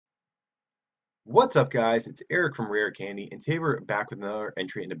What's up, guys? It's Eric from Rare Candy, and today we're back with another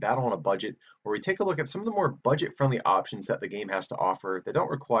entry into Battle on a Budget, where we take a look at some of the more budget-friendly options that the game has to offer that don't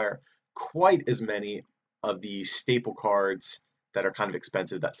require quite as many of the staple cards that are kind of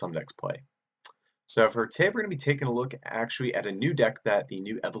expensive that some decks play. So for today, we're going to be taking a look actually at a new deck that the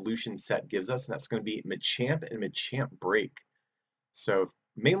new Evolution set gives us, and that's going to be Machamp and Machamp BREAK. So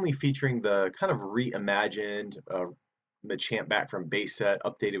mainly featuring the kind of reimagined Machamp back from base set,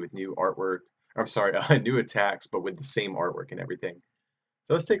 updated with new artwork. I'm sorry, new attacks, but with the same artwork and everything.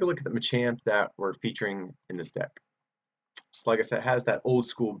 So let's take a look at the Machamp that we're featuring in this deck. So like I said, it has that old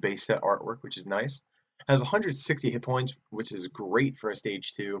school base set artwork, which is nice. It has 160 hit points, which is great for a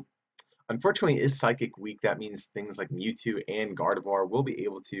stage 2. Unfortunately, it is Psychic weak. That means things like Mewtwo and Gardevoir will be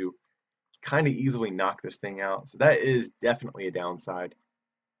able to kind of easily knock this thing out. So that is definitely a downside.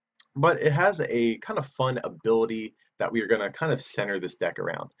 But it has a kind of fun ability that we are going to kind of center this deck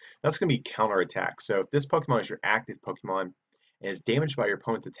around. That's going to be counterattack. So if this Pokemon is your active Pokemon and is damaged by your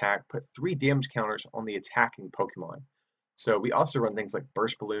opponent's attack, put 3 damage counters on the attacking Pokemon. So we also run things like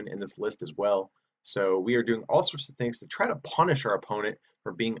Burst Balloon in this list as well. So we are doing all sorts of things to try to punish our opponent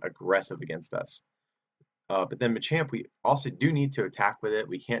for being aggressive against us. But then Machamp, we also do need to attack with it.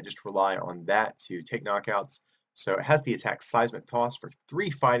 We can't just rely on that to take knockouts. So it has the attack Seismic Toss for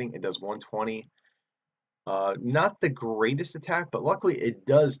 3 fighting. It does 120. Not the greatest attack, but luckily it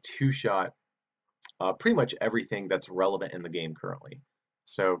does 2-shot pretty much everything that's relevant in the game currently.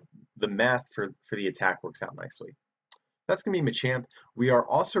 So the math for the attack works out nicely. That's going to be Machamp. We are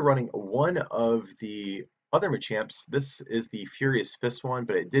also running one of the other Machamps. This is the Furious Fist one,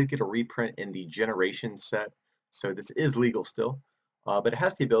 but it did get a reprint in the Generation set, so this is legal still. But it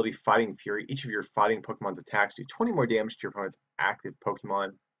has the ability Fighting Fury. Each of your fighting Pokemon's attacks do 20 more damage to your opponent's active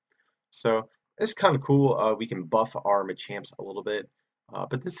Pokemon. So it's kind of cool. We can buff our Machamps a little bit.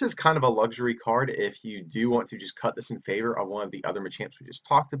 But this is kind of a luxury card. If you do want to just cut this in favor of one of the other Machamps we just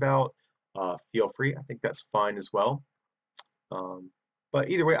talked about, feel free. I think that's fine as well. But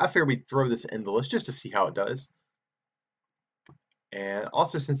either way, I figured we'd throw this in the list just to see how it does. And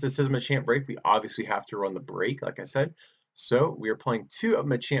also, since this is Machamp Break, we obviously have to run the break, like I said. So we are playing 2 of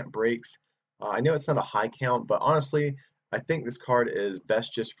Machamp Breaks. I know it's not a high count, but honestly, I think this card is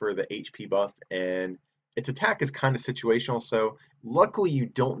best just for the HP buff, and its attack is kind of situational, so luckily you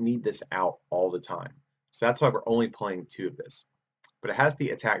don't need this out all the time. So that's why we're only playing 2 of this. But it has the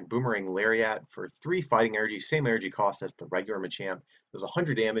attack Boomerang Lariat for 3 fighting energy, same energy cost as the regular Machamp. Does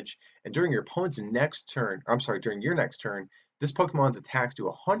 100 damage, and during your opponent's next turn, or I'm sorry, during your next turn, this Pokemon's attacks do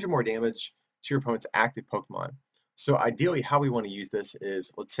 100 more damage to your opponent's active Pokemon. So ideally, how we want to use this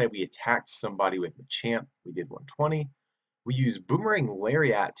is, let's say we attacked somebody with Machamp, we did 120. We use Boomerang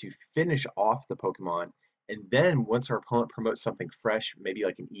Lariat to finish off the Pokemon, and then once our opponent promotes something fresh, maybe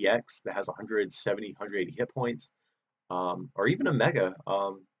like an EX that has 170, 180 hit points, or even a Mega,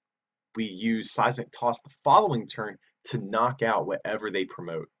 we use Seismic Toss the following turn to knock out whatever they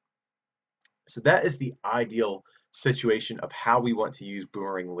promote. So that is the ideal situation of how we want to use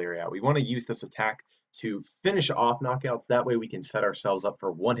Boomerang Lariat. We want to use this attack to finish off knockouts. That way we can set ourselves up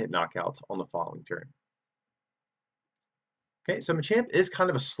for one-hit knockouts on the following turn. Okay, so Machamp is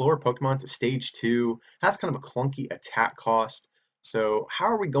kind of a slower Pokemon. It's a stage 2, has kind of a clunky attack cost. So how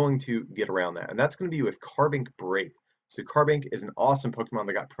are we going to get around that? And that's going to be with Carbink BREAK. So Carbink is an awesome Pokemon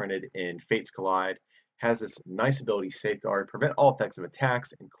that got printed in Fates Collide. Has this nice ability Safeguard, prevent all effects of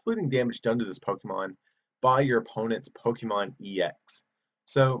attacks, including damage done to this Pokemon by your opponent's Pokemon EX.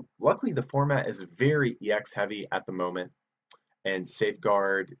 So luckily the format is very EX heavy at the moment, and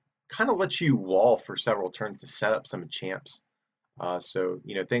Safeguard kind of lets you wall for several turns to set up some champs. So,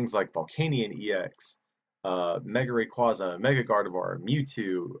 things like Volcanion EX, Mega Rayquaza, Mega Gardevoir,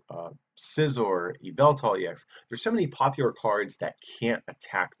 Mewtwo, Scizor, Yveltal EX. There's so many popular cards that can't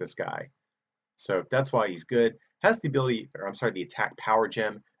attack this guy. So that's why he's good. Has the ability, or I'm sorry, the attack Power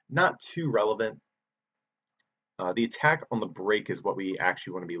Gem, not too relevant. The attack on the break is what we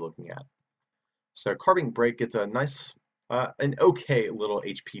actually want to be looking at. So Carbink BREAK gets a nice, an okay little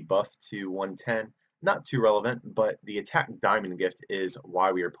HP buff to 110. Not too relevant, but the attack Diamond Gift is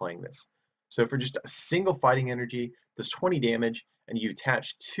why we are playing this. So for just a single fighting energy, does 20 damage, and you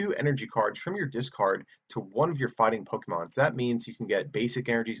attach 2 energy cards from your discard to one of your fighting Pokemon. So that means you can get basic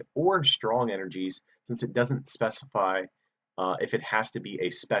energies or strong energies, since it doesn't specify if it has to be a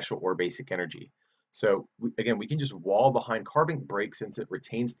special or basic energy. So again, we can just wall behind Carbink BREAK since it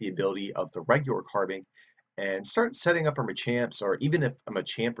retains the ability of the regular Carbink, and start setting up our Machamps, or even if a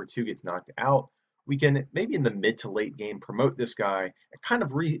Machamp or 2 gets knocked out, we can maybe in the mid to late game promote this guy and kind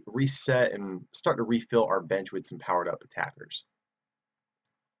of reset and start to refill our bench with some powered up attackers.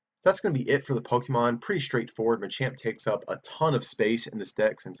 that's going to be it for the Pokemon. Pretty straightforward. Machamp takes up a ton of space in this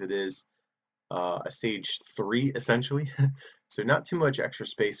deck since it is a stage 3 essentially. So not too much extra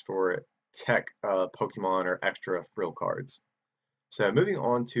space for tech Pokemon or extra frill cards. So moving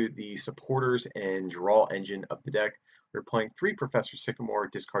on to the supporters and draw engine of the deck, we're playing 3 Professor Sycamore,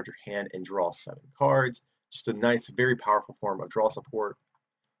 discard your hand and draw 7 cards. Just a nice, very powerful form of draw support.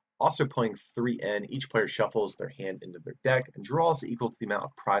 Also playing 3N, each player shuffles their hand into their deck and draws equal to the amount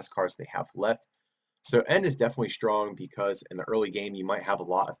of prize cards they have left. So N is definitely strong because in the early game you might have a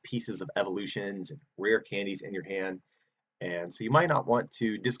lot of pieces of evolutions and rare candies in your hand, and so you might not want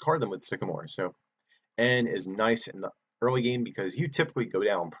to discard them with Sycamore. So N is nice in the early game because you typically go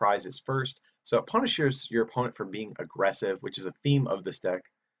down prizes first, so it punishes your opponent for being aggressive, which is a theme of this deck,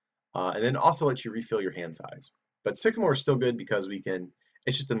 and then also lets you refill your hand size. But Sycamore is still good because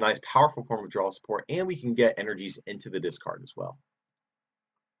it's just a nice powerful form of draw support, and we can get energies into the discard as well.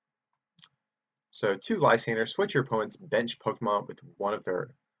 So 2 Lysander, switch your opponent's bench Pokemon with one of their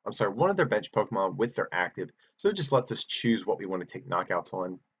bench Pokemon with their active. So it just lets us choose what we want to take knockouts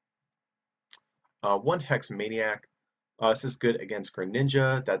on. 1 Hex Maniac. This is good against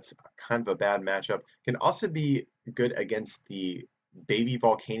Greninja. That's kind of a bad matchup. Can also be good against the baby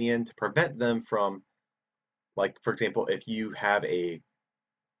Volcanion to prevent them from, like, for example, if you have a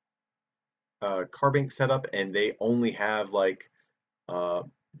Carbink setup and they only have like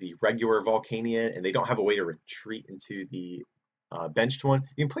the regular Volcanion and they don't have a way to retreat into the benched one,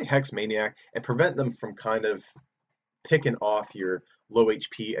 you can play Hex Maniac and prevent them from kind of picking off your low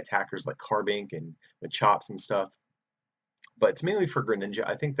HP attackers like Carbink and Machops and stuff. But it's mainly for Greninja.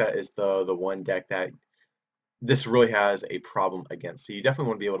 I think that is the one deck that this really has a problem against. So you definitely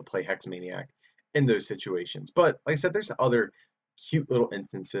want to be able to play Hex Maniac in those situations. But like I said, there's other cute little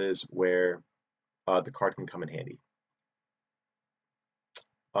instances where the card can come in handy.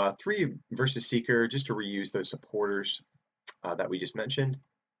 3 versus Seeker, just to reuse those supporters that we just mentioned.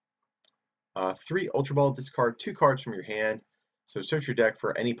 3 Ultra Ball, discard 2 cards from your hand. So search your deck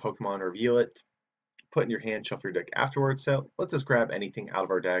for any Pokemon, reveal it, put in your hand, shuffle your deck afterwards. So let's just grab anything out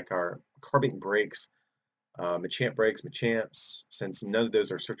of our deck. Our Carbink Breaks, Machamp Breaks, Machamps, since none of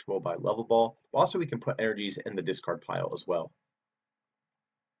those are searchable by Level Ball. Also, we can put energies in the discard pile as well.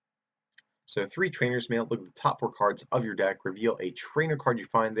 So 3 Trainer's Mail, look at the top 4 cards of your deck, reveal a trainer card you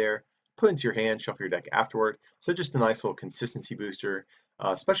find there, put into your hand, shuffle your deck afterward. So just a nice little consistency booster,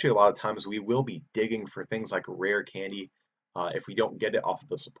 especially a lot of times we will be digging for things like rare candy if we don't get it off of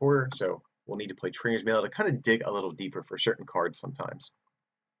the supporter. So we'll need to play Trainer's Mail to kind of dig a little deeper for certain cards sometimes.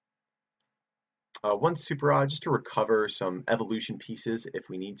 1 Super Rod, just to recover some evolution pieces if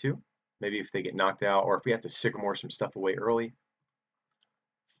we need to. Maybe if they get knocked out or if we have to Sycamore some stuff away early.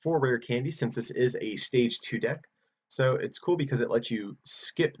 4 rare candy, since this is a stage 2 deck. So it's cool because it lets you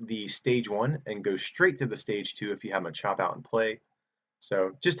skip the stage 1 and go straight to the stage 2 if you have Machop out in play.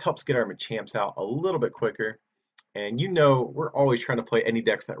 So just helps get our Machamps out a little bit quicker. And you know, we're always trying to play any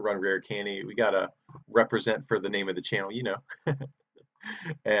decks that run rare candy. We gotta represent for the name of the channel, you know.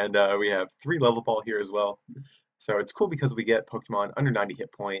 And we have 3 Level Ball here as well. So it's cool because we get Pokemon under 90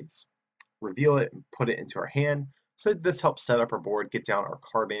 hit points, reveal it and put it into our hand. So this helps set up our board, get down our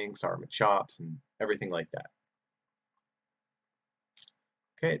Carbinks, our Machops, and everything like that.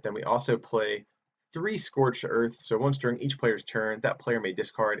 Okay, then we also play 3 Scorched Earth. So once during each player's turn, that player may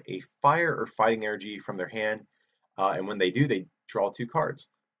discard a fire or fighting energy from their hand. And when they do, they draw 2 cards.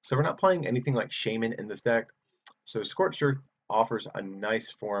 So we're not playing anything like Shaman in this deck. So Scorched Earth offers a nice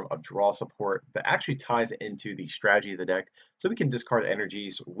form of draw support that actually ties into the strategy of the deck. So we can discard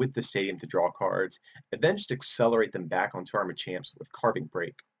energies with the stadium to draw cards, and then just accelerate them back onto our Machamps with Carbink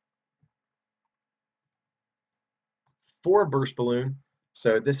Break. 4 Burst Balloon.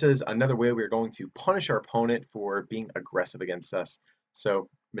 So this is another way we're going to punish our opponent for being aggressive against us. So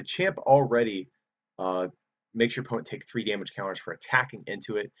Machamp already makes your opponent take 3 damage counters for attacking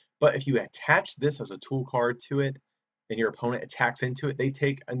into it. But if you attach this as a tool card to it, and your opponent attacks into it, they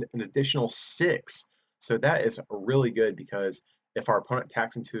take an additional 6. So that is really good because if our opponent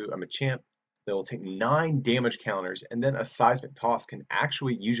attacks into a Machamp, they'll take 9 damage counters, and then a Seismic Toss can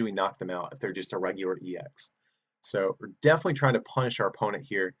actually usually knock them out if they're just a regular EX. So we're definitely trying to punish our opponent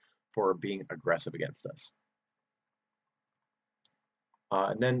here for being aggressive against us.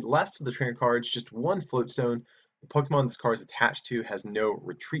 And then last of the trainer cards, just 1 Floatstone. The Pokemon this card is attached to has no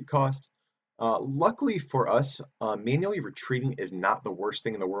retreat cost. Luckily for us, manually retreating is not the worst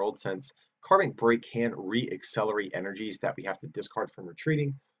thing in the world since Carbink Break can re-accelerate energies that we have to discard from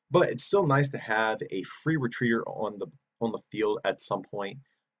retreating, but it's still nice to have a free retreater on the field at some point.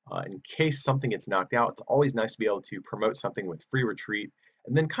 In case something gets knocked out, it's always nice to be able to promote something with free retreat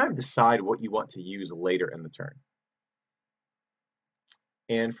and then kind of decide what you want to use later in the turn.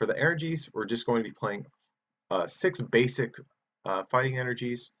 And for the energies, we're just going to be playing 6 basic fighting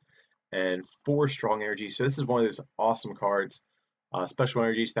energies and 4 strong energies. So this is one of those awesome cards, special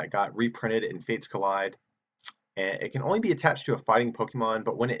energies that got reprinted in Fates Collide. And it can only be attached to a fighting Pokemon,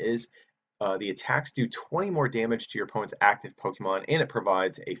 but when it is, the attacks do 20 more damage to your opponent's active Pokemon, and it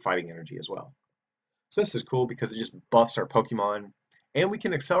provides a fighting energy as well. So this is cool because it just buffs our Pokemon, and we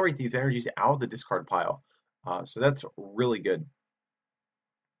can accelerate these energies out of the discard pile. So that's really good.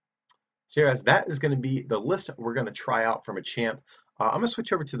 So guys, that is going to be the list we're going to try out for Machamp. I'm going to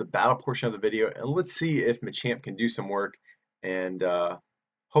switch over to the battle portion of the video, and let's see if Machamp can do some work and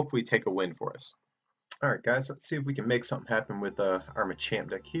hopefully take a win for us. Alright guys, let's see if we can make something happen with our Machamp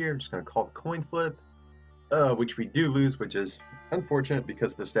deck here. I'm just going to call the coin flip, which we do lose, which is unfortunate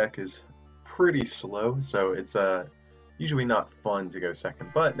because this deck is pretty slow, so it's usually not fun to go second,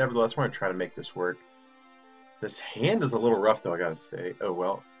 but nevertheless, we're going to try to make this work. This hand is a little rough though, I gotta say. Oh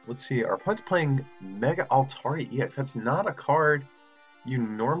well, let's see, our opponent's playing Mega Altaria EX. That's not a card you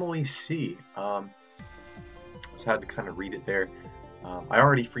normally see. Just had to kind of read it there. I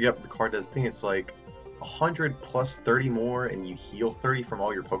already forget what the card does. I think it's like 100 plus 30 more, and you heal 30 from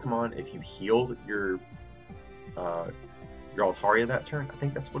all your Pokemon if you healed your Altaria that turn. I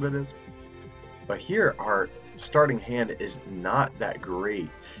think that's what it is. But here, our starting hand is not that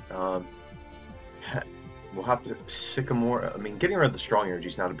great. We'll have to Sycamore. I mean, getting rid of the strong energy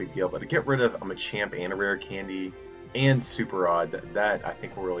is not a big deal, but to get rid of a Machamp and a Rare Candy and Super Odd, that I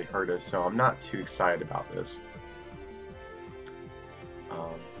think will really hurt us. So I'm not too excited about this.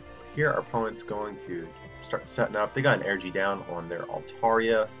 Here, our opponent's going to start setting up. They got an energy down on their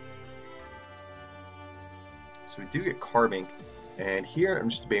Altaria. So we do get Carbink. And here, I'm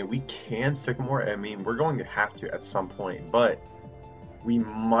just debating, we can Sycamore. I mean, we're going to have to at some point, but we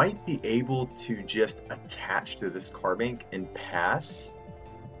might be able to just attach to this Carbink and pass.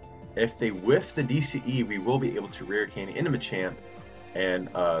 If they whiff the DCE, we will be able to Rare Candy into Machamp and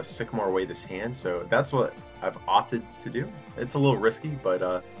Sycamore away this hand. So that's what I've opted to do. It's a little risky,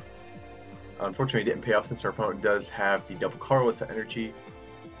 but unfortunately it didn't pay off since our opponent does have the double colorless energy.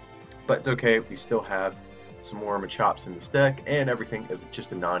 But it's okay, we still have some more Machops in this deck, and everything is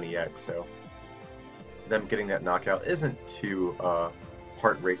just a non-EX, so them getting that knockout isn't too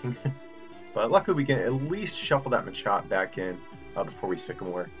heartbreaking. But luckily we can at least shuffle that Machop back in before we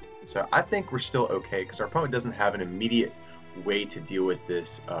Sycamore. So I think we're still okay, because our opponent doesn't have an immediate way to deal with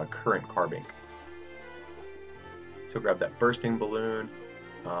this current Carbink. So grab that Bursting Balloon.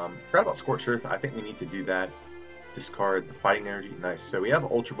 Forgot about Scorched Earth. I think we need to do that. Discard the Fighting Energy. Nice. So we have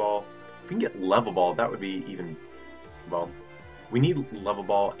Ultra Ball. If we can get Level Ball, that would be even... Well, we need Level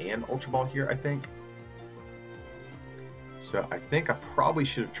Ball and Ultra Ball here, I think. So I think I probably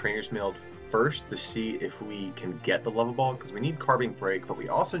should have Trainer's Mailed first to see if we can get the Level Ball, because we need Carbink Break, but we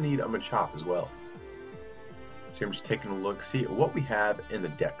also need a Machop as well. So I'm just taking a look, see what we have in the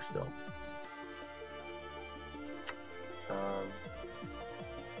deck still.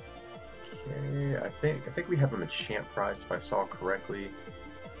 Okay, I think we have a Machamp prized if I saw correctly.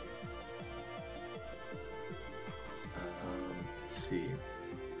 Let's see.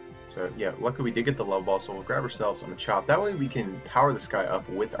 So yeah, luckily we did get the Level Ball, so we'll grab ourselves a Machop. That way we can power this guy up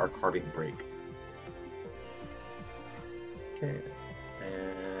with our Carbink Break. Okay,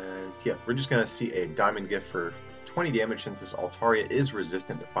 and yeah, we're just gonna see a Diamond Gift for 20 damage since this Altaria is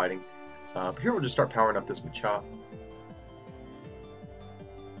resistant to fighting. But here we'll just start powering up this Machop.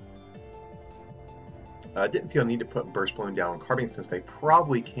 Didn't feel a need to put Burst Balloon down on Carbink since they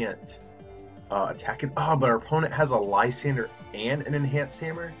probably can't attack it. Oh, but our opponent has a Lysander and an Enhanced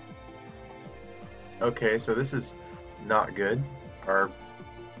Hammer. Okay, so this is not good. Our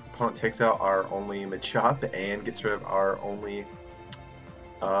opponent takes out our only Machop and gets rid of our only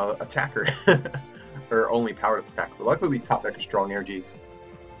attacker, or only powered up attacker. But luckily we top deck a Strong Energy,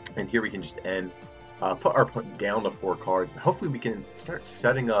 and here we can just end, put our opponent down to 4 cards, and hopefully we can start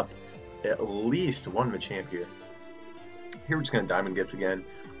setting up at least one Machamp here. Here we're just going to Diamond Gift again.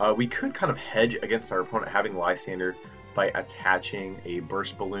 We could kind of hedge against our opponent having Lysander by attaching a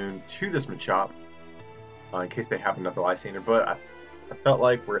Burst Balloon to this Machop in case they have another Lysander, but I felt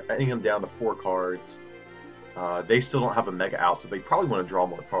like we're ending them down to 4 cards. They still don't have a Mega out, so they probably want to draw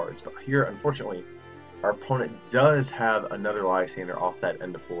more cards. But here, unfortunately, our opponent does have another Lysander off that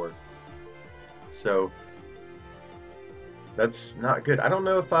end of 4. So that's not good. I don't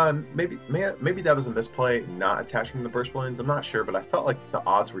know if maybe that was a misplay not attaching the Burst Balloons. I'm not sure, but I felt like the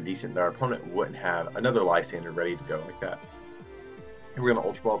odds were decent that our opponent wouldn't have another Lysander ready to go like that. And we're going to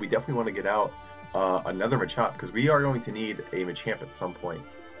Ultra Ball. We definitely want to get out another Machamp, because we are going to need a Machamp at some point.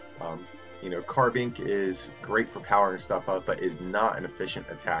 You know, Carbink is great for powering stuff up, but is not an efficient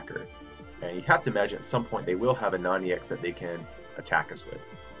attacker. And you have to imagine at some point they will have a non-EX that they can attack us with.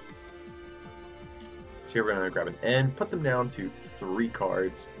 So here we're going to grab an N, put them down to 3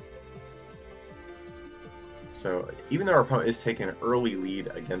 cards. So even though our opponent is taking an early lead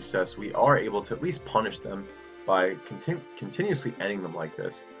against us, we are able to at least punish them by continuously ending them like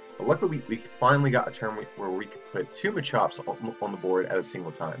this. But luckily we finally got a turn where we could put 2 Machamps on the board at a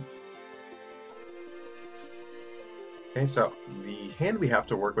single time. Okay, so the hand we have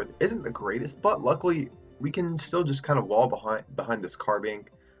to work with isn't the greatest, but luckily we can still just kind of wall behind this Carbink.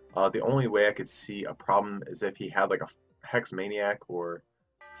 The only way I could see a problem is if he had like a Hex Maniac or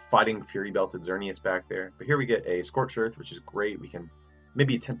Fighting Fury Belted Xerneas back there. But here we get a Scorched Earth, which is great. We can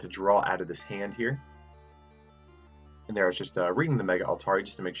maybe attempt to draw out of this hand here. And there I was just reading the Mega Altari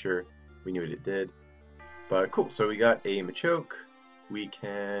just to make sure we knew what it did. But cool, so we got a Machoke. We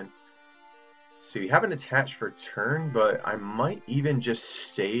can... So we haven't attached for turn, but I might even just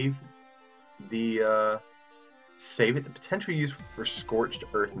save the save it to potentially use for Scorched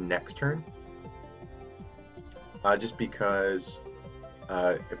Earth next turn. Just because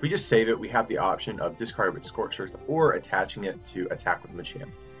if we just save it, we have the option of discard with Scorched Earth or attaching it to attack with Machamp.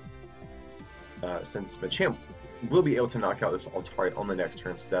 Since Machamp will be able to knock out this Altari on the next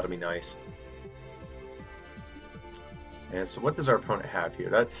turn, so that'll be nice. And so what does our opponent have here?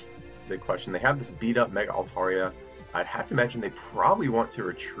 That's the question. They have this beat up Mega Altaria. I'd have to imagine they probably want to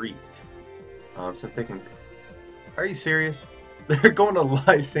retreat. So thinking, are you serious? They're going to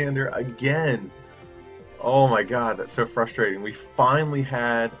Lysander again. Oh my god, that's so frustrating. We finally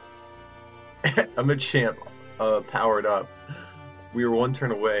had a Machamp powered up. We were 1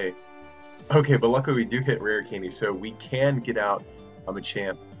 turn away. Okay, but luckily we do hit Rare Candy, so we can get out a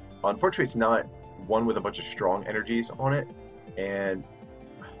Machamp. Unfortunately, it's not one with a bunch of strong energies on it, and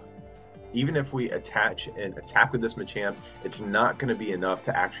even if we attach and attack with this Machamp, it's not going to be enough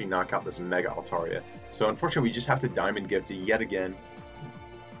to actually knock out this Mega Altaria. So unfortunately, we just have to Diamond Gift yet again.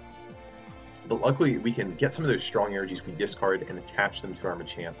 But luckily, we can get some of those strong energies we discard and attach them to our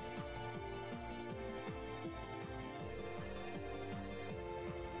Machamp.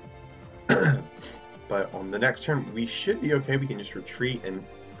 But on the next turn, we should be okay. We can just retreat and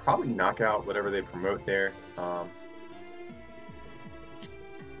probably knock out whatever they promote there.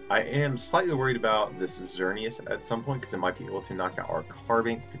 I am slightly worried about this Xerneas at some point because it might be able to knock out our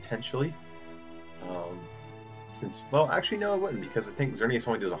Carbink potentially. Since, well, actually no, it wouldn't, because I think Xerneas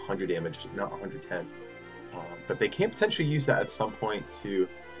only does 100 damage, not 110. But they can potentially use that at some point to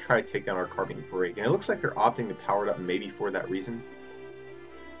try to take down our Carbink BREAK. And it looks like they're opting to power it up maybe for that reason.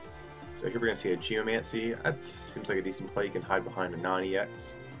 So here we're going to see a Geomancy. That seems like a decent play. You can hide behind a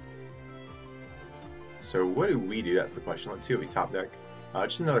non-EX. So what do we do? That's the question. Let's see what we top deck.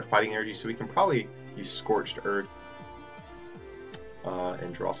 Just another fighting energy, so we can probably use Scorched Earth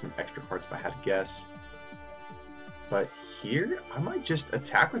and draw some extra cards if I had to guess. But here, I might just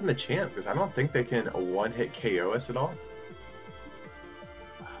attack with Machamp because I don't think they can one-hit KO us at all.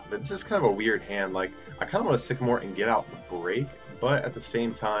 But this is kind of a weird hand. Like, I kind of want to Sycamore and get out the break, but at the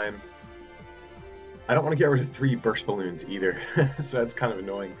same time, I don't want to get rid of 3 Burst Balloons either. So that's kind of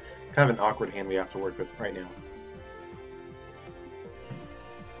annoying. Kind of an awkward hand we have to work with right now.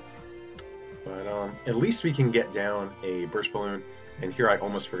 But at least we can get down a Burst Balloon. And here I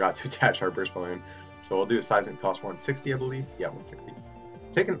almost forgot to attach our Burst Balloon. So we'll do a Seismic Toss 160, I believe. Yeah, 160.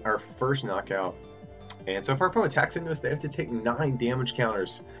 Taking our first knockout. And so if our opponent attacks into us, they have to take 9 damage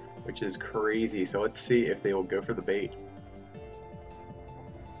counters, which is crazy. So let's see if they will go for the bait.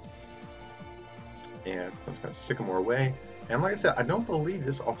 And I'm just going to Sycamore away. And like I said, I don't believe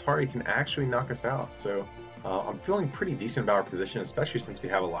this Altari can actually knock us out. So I'm feeling pretty decent about our position, especially since we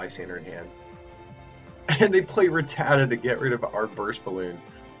have a Lysander in hand. And they play Rattata to get rid of our Burst Balloon.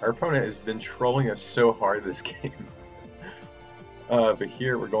 Our opponent has been trolling us so hard this game. But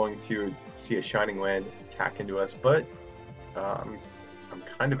here we're going to see a Shining Land attack into us, but I'm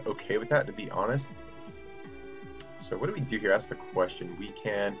kind of okay with that, to be honest. So what do we do here? That's the question. We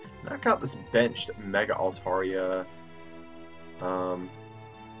can knock out this benched Mega Altaria. I'm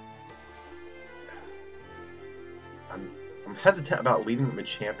hesitant about leaving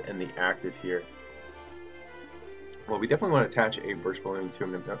Machamp in the active here. Well, we definitely want to attach a Burst Balloon to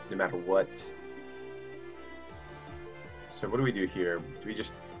him no matter what. So what do we do here? Do we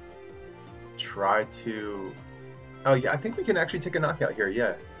just try to... Oh yeah, I think we can actually take a knockout here,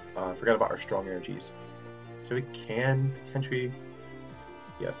 yeah. I forgot about our strong energies. So we can potentially...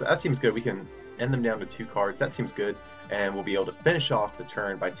 Yeah, so that seems good. We can end them down to 2 cards. That seems good. And we'll be able to finish off the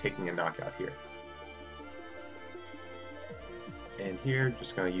turn by taking a knockout here. in here,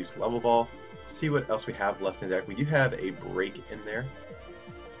 just going to use Level Ball, see what else we have left in the deck. We do have a Break in there.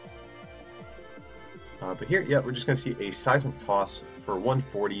 But here, yeah, we're just going to see a Seismic Toss for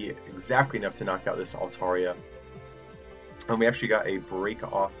 140, exactly enough to knock out this Altaria. And we actually got a Break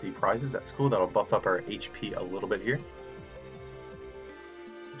off the prizes. That's cool. That'll buff up our HP a little bit here.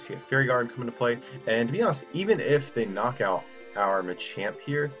 So we see a Fairy Garden come into play. And to be honest, even if they knock out our Machamp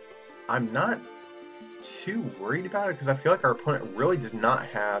here, I'm not too worried about it because I feel like our opponent really does not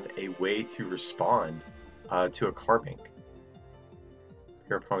have a way to respond to a Carbink.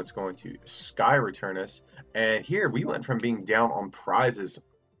 Your opponent's going to Sky Return us, and here we went from being down on prizes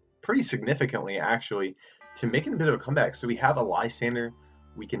pretty significantly actually to making a bit of a comeback. So we have a Lysander,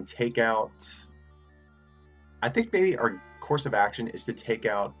 we can take out, I think maybe our course of action is to take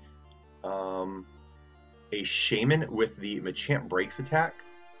out a Shaman with the Machamp Breaks attack,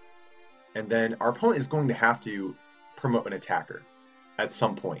 and then our opponent is going to have to promote an attacker at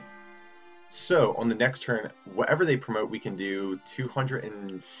some point. So on the next turn, whatever they promote, we can do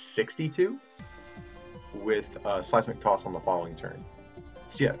 262 with Seismic Toss on the following turn.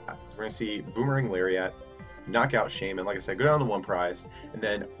 So yeah, we're going to see Boomerang Lariat, knock out Shaman, like I said, go down to one prize, and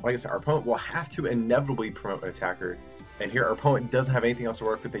then, like I said, our opponent will have to inevitably promote an attacker. And here our opponent doesn't have anything else to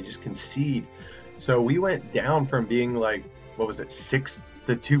work with, they just concede. So we went down from being like, what was it, 6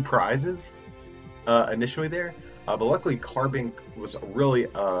 to 2 prizes initially there. But luckily, Carbink was really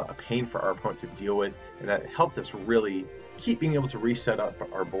a pain for our opponent to deal with, and that helped us really keep being able to reset up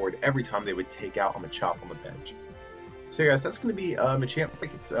our board every time they would take out a Machamp on the bench. So guys, that's going to be Machamp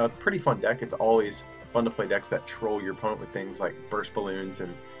BREAK. It's a pretty fun deck. It's always fun to play decks that troll your opponent with things like Burst Balloons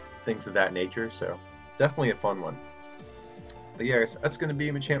and things of that nature, so definitely a fun one. But yeah, guys, that's going to be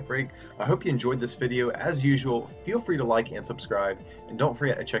Machamp BREAK. I hope you enjoyed this video. As usual, feel free to like and subscribe, and don't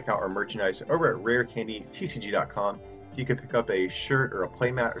forget to check out our merchandise over at rarecandytcg.com. If you could pick up a shirt or a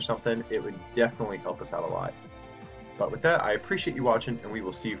playmat or something, it would definitely help us out a lot. But with that, I appreciate you watching, and we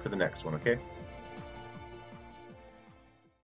will see you for the next one, okay?